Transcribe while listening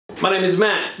My name is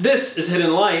Matt, this is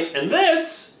Hidden Light, and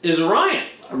this is Ryan.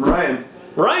 I'm Ryan.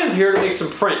 Ryan's here to make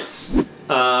some prints.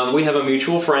 We have a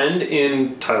mutual friend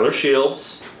in Tyler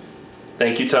Shields.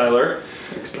 Thank you, Tyler.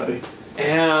 Thanks, buddy.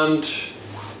 And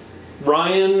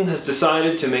Ryan has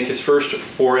decided to make his first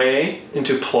foray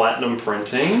into platinum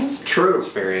printing. True. It's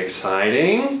very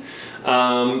exciting.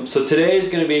 So today is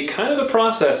going to be kind of the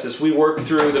process as we work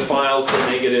through the files, the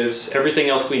negatives, everything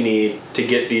else we need to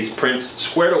get these prints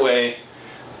squared away.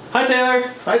 Hi, Taylor.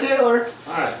 Hi, Taylor.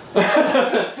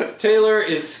 Hi. Taylor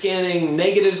is scanning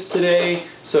negatives today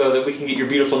so that we can get your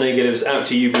beautiful negatives out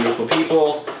to you beautiful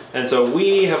people. And so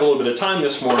we have a little bit of time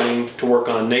this morning to work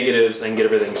on negatives and get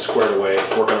everything squared away,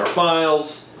 work on our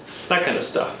files, that kind of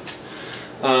stuff.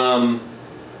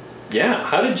 Yeah,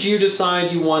 how did you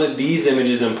decide you wanted these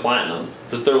images in platinum?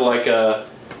 Was there like a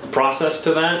process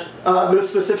to that? The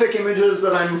specific images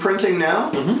that I'm printing now?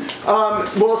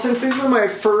 Well, since these were my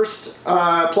first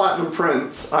platinum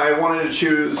prints, I wanted to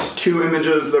choose two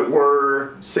images that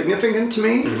were significant to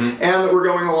me and that were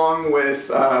going along with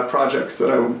projects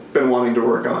that I've been wanting to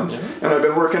work on. And I've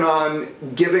been working on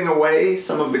giving away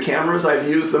some of the cameras I've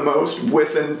used the most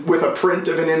with a print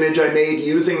of an image I made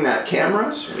using that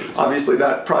camera. Sweet. Obviously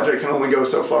that project can only go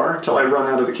so far until I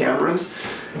run out of the cameras.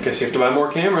 I guess you have to buy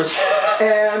more cameras.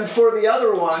 And for the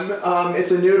other one,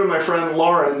 it's a new to my friend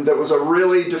Lauren that was a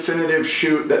really definitive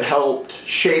shoot that helped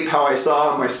shape how I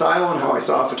saw my style and how I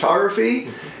saw photography.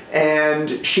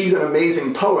 And she's an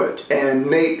amazing poet and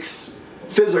makes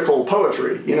physical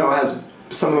poetry, you know, has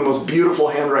some of the most beautiful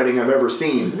handwriting I've ever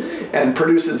seen and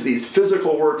produces these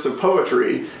physical works of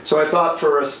poetry. So I thought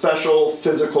for a special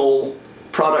physical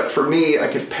product for me, I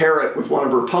could pair it with one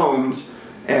of her poems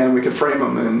and we could frame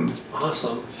them and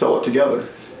awesome. Sell it together.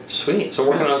 Sweet. So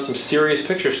working on some serious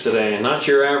pictures today and not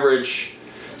your average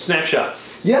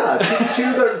snapshots. Yeah,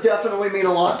 two that definitely mean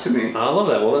a lot to me. I love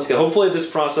that. Well, that's good. Hopefully this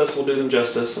process will do them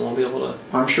justice and we'll be able to...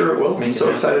 I'm sure it will. I'm so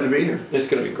excited to be here. It's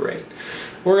going to be great.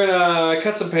 We're going to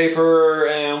cut some paper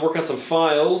and work on some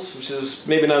files, which is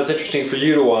maybe not as interesting for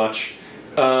you to watch,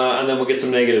 and then we'll get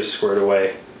some negatives squared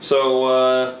away.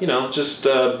 So, you know, just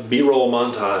B-roll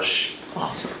montage.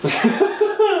 Awesome.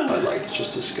 My light's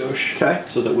just a skosh. Okay.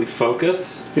 So that we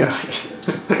focus. Yeah.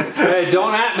 Hey,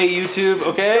 don't at me, YouTube,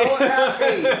 okay? Don't at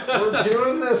me. We're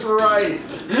doing this right.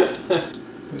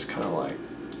 It was kind of like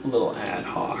a little ad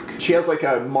hoc. She has like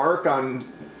a mark on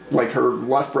like her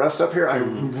left breast up here. I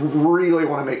really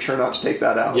want to make sure not to take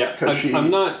that out. Yeah,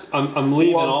 I'm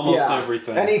leaving almost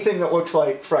everything. Anything that looks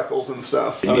like freckles and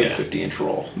stuff. Oh, yeah. 50-inch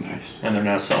roll. Nice. And they're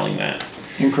now selling that.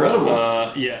 Incredible.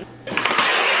 Yeah.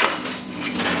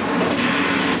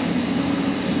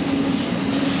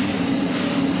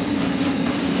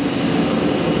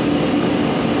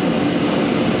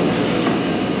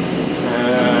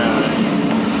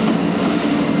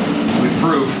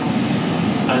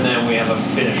 And then we have a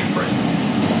finished print.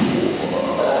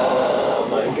 Oh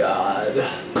my god.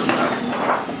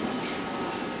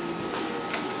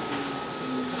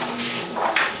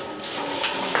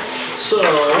 So,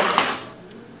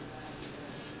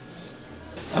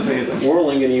 amazing. we're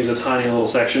only going to use a tiny little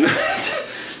section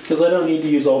because I don't need to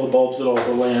use all the bulbs at all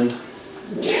the land.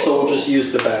 So we'll just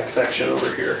use the back section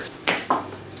over here.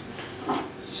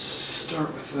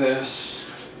 Start with this.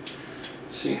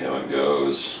 See how it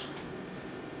goes.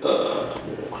 1, 2,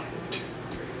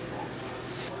 3, 4.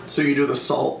 So you do the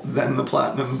salt, then the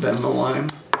platinum, then the lime?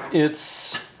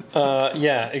 It's,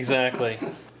 yeah, exactly.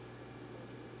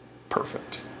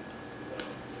 Perfect.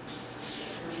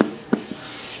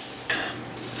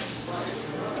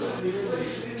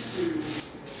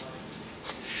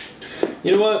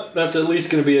 You know what? That's at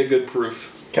least going to be a good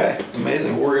proof. Okay,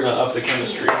 amazing. We're going to up the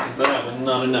chemistry because that was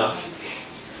not enough.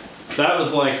 That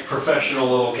was like professional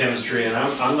level chemistry, and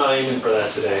I'm not aiming for that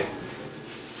today.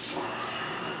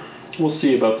 We'll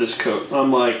see about this coat.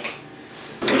 I'm like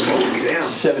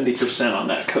 70% on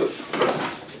that coat.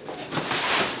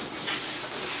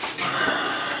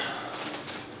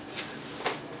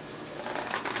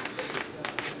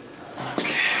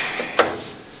 Okay.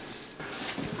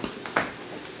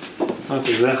 That's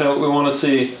exactly what we want to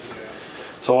see.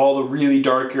 So all the really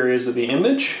dark areas of the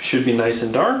image should be nice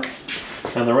and dark.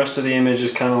 And the rest of the image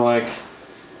is kind of like,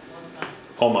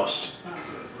 almost.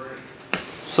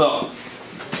 So,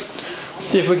 let's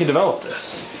see if we can develop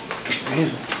this.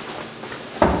 Amazing.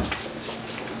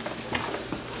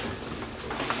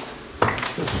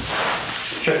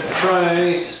 Check the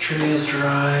tray. This tree is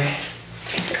dry.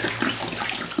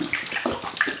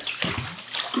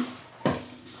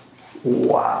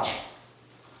 Wow.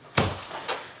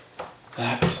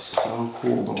 That is So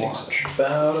cool to watch.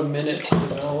 about a minute to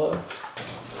develop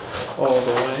all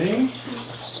the way.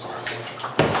 Sorry.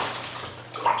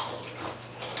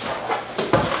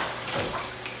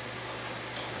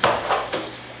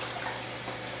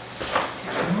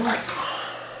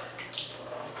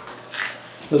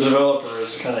 The developer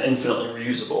is kind of infinitely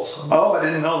reusable. So Oh, I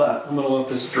didn't know that. I'm going to let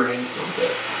this drain for a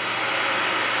bit.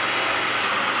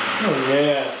 Oh,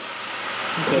 yeah.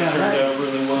 That turned out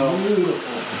really well.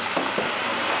 Beautiful.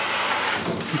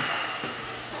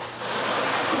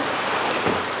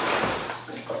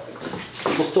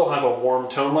 We'll still have a warm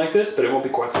tone like this, but it won't be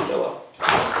quite so yellow.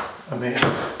 Amazing.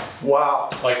 Wow.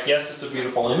 Like, yes, it's a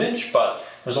beautiful image, but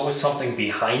there's always something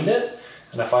behind it.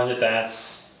 And I find that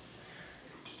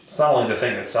it's not only the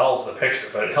thing that sells the picture,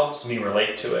 but it helps me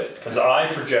relate to it. Because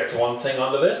I project one thing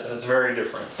onto this, and it's very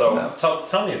different. So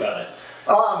tell me about it.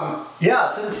 Yeah,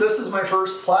 since this is my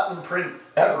first platinum print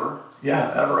ever,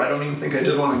 I don't even think I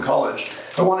did one in college.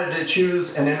 I wanted to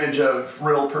choose an image of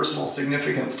real personal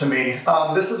significance to me.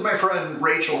 This is my friend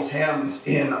Rachel's hands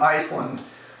in Iceland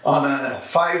on a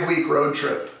 5-week road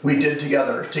trip we did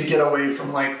together to get away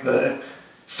from like the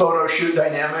photo shoot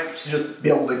dynamic, to just be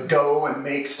able to go and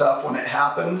make stuff when it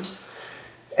happened.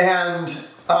 And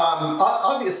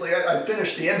obviously I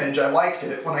finished the image, I liked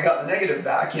it. When I got the negative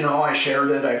back, you know, I shared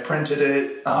it, I printed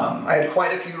it. I had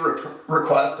quite a few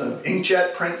requests of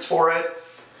inkjet prints for it.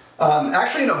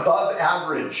 Actually an above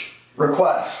average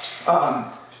request,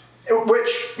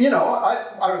 which, you know,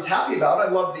 I was happy about. I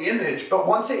loved the image, but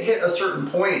once it hit a certain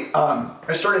point,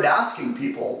 I started asking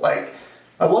people, like,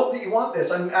 I love that you want this.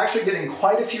 I'm actually getting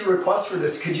quite a few requests for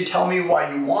this. Could you tell me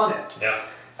why you want it? Yeah.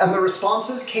 And the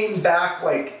responses came back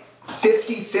like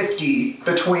 50-50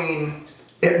 between,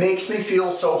 it makes me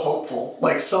feel so hopeful,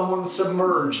 like someone's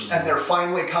submerged and they're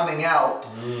finally coming out,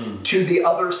 to the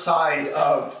other side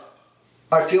of,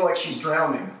 I feel like she's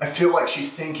drowning. I feel like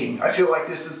she's sinking. I feel like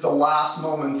this is the last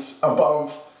moments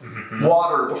above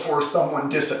water before someone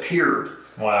disappeared.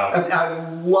 Wow. And I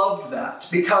loved that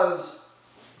because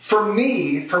for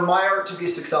me, for my art to be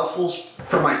successful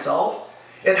for myself,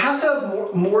 it has to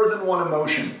have more than one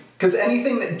emotion. Because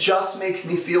anything that just makes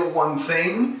me feel one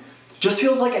thing just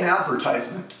feels like an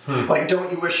advertisement. Like,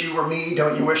 don't you wish you were me?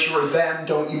 Don't you wish you were them?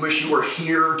 Don't you wish you were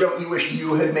here? Don't you wish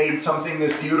you had made something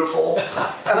this beautiful?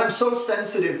 And I'm so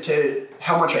sensitive to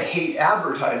how much I hate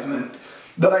advertisement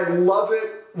that I love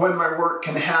it when my work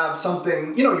can have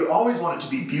something, you know, you always want it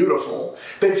to be beautiful,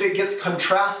 but if it gets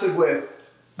contrasted with,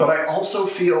 but I also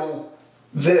feel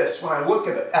this when I look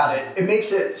at it, it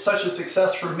makes it such a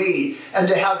success for me. And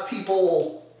to have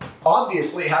people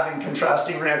obviously having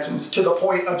contrasting reactions to the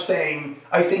point of saying,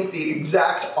 I think the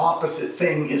exact opposite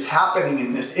thing is happening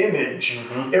in this image,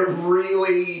 it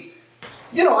really,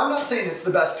 you know, I'm not saying it's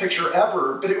the best picture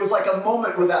ever, but it was like a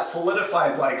moment where that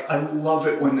solidified, like, I love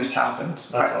it when this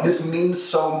happens. Awesome. This means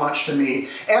so much to me.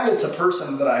 And it's a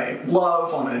person that I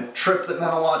love on a trip that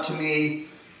meant a lot to me.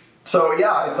 So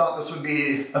yeah, I thought this would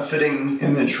be a fitting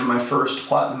image for my first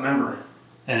platinum ever.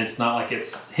 And it's not like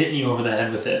it's hitting you over the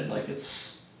head with it. Like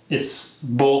it's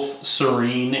both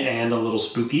serene and a little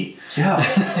spooky. Yeah,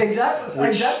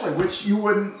 exactly, which you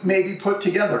wouldn't maybe put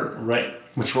together. Right,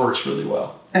 which works really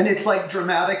well. And it's like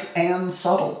dramatic and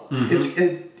subtle.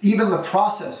 Even the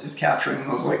process is capturing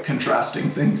those like contrasting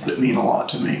things that mean a lot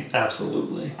to me.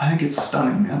 Absolutely. I think it's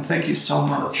stunning, man. Thank you so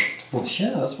much. Well,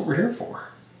 yeah, that's what we're here for.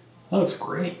 That looks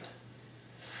great.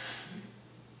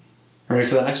 Ready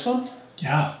for the next one?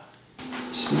 Yeah.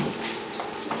 Sweet.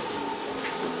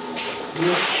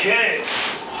 Okay.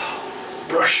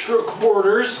 Brushstroke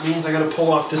borders means I gotta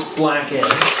pull off this black edge.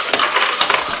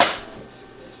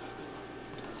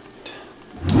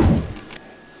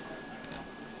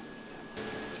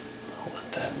 I'll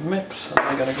let that mix, and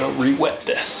I gotta go re-wet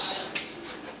this.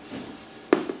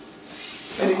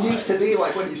 And it used to be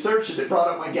like when you searched it, it brought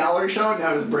up my gallery show.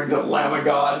 Now it just brings up Lamb of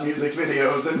God music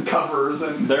videos and covers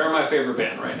and. They're my favorite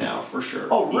band right now, for sure.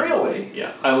 Oh, really? Easily.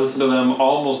 Yeah, I listen to them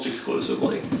almost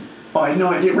exclusively. Oh, I had no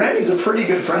idea. Randy's a pretty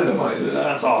good friend of mine.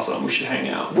 That's awesome. We should hang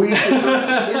out. We should bring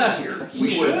him here. We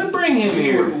should bring him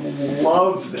here. He would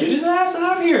love this. Get his ass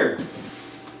out here.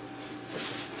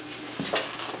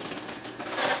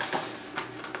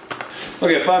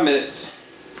 Okay, 5 minutes.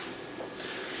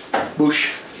 Boosh.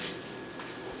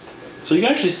 So you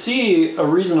can actually see a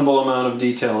reasonable amount of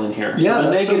detail in here. Yeah, so the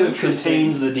that's negative so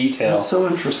contains the detail. That's so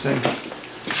interesting.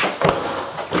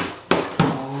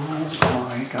 Oh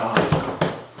my god.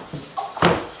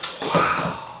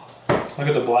 Wow. Look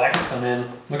at the blacks come in.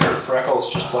 Look at her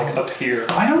freckles just like up here.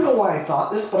 I don't know why I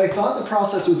thought this, but I thought the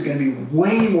process was going to be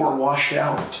way more washed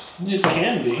out. It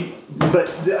can be.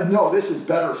 But no, this is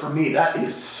better for me. That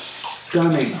is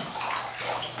stunning.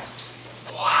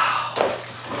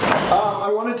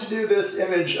 I wanted to do this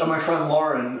image of my friend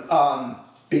Lauren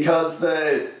because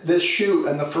this shoot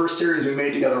and the first series we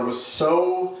made together was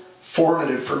so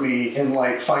formative for me in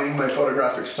like finding my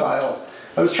photographic style.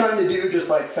 I was trying to do just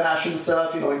like fashion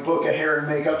stuff, you know, like book a hair and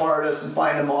makeup artist and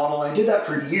find a model. I did that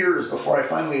for years before I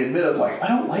finally admitted, like, I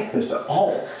don't like this at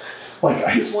all. Like,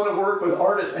 I just want to work with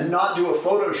artists and not do a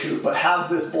photo shoot, but have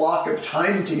this block of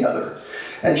time together.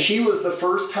 And she was the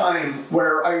first time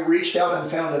where I reached out and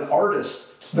found an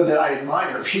artist that I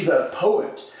admire. She's a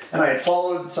poet. And I had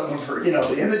followed some of her, you know,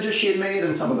 the images she had made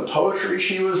and some of the poetry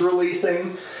she was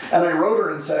releasing. And I wrote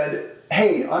her and said,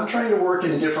 hey, I'm trying to work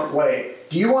in a different way.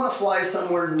 Do you want to fly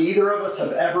somewhere neither of us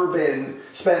have ever been,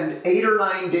 spend 8 or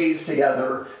 9 days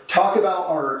together, talk about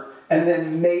art, and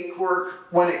then make work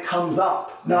when it comes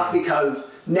up, not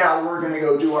because now we're going to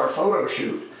go do our photo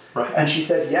shoot. Right. And she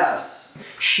said yes.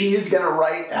 She's going to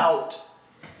write out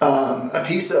a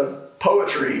piece of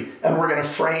poetry, and we're going to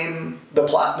frame the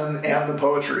platinum and the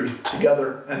poetry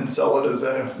together and sell it as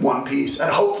a one piece,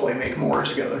 and hopefully make more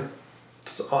together.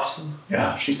 That's awesome.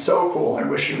 Yeah, she's so cool. I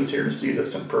wish she was here to see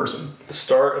this in person. The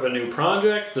start of a new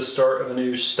project, the start of a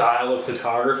new style of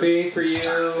photography for you.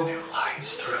 Start of a new life.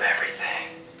 Start of everything.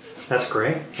 That's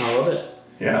great. I love it.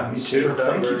 Yeah, me too.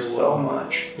 Thank you so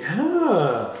much.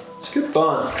 Yeah, it's good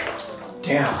fun.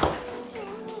 Damn.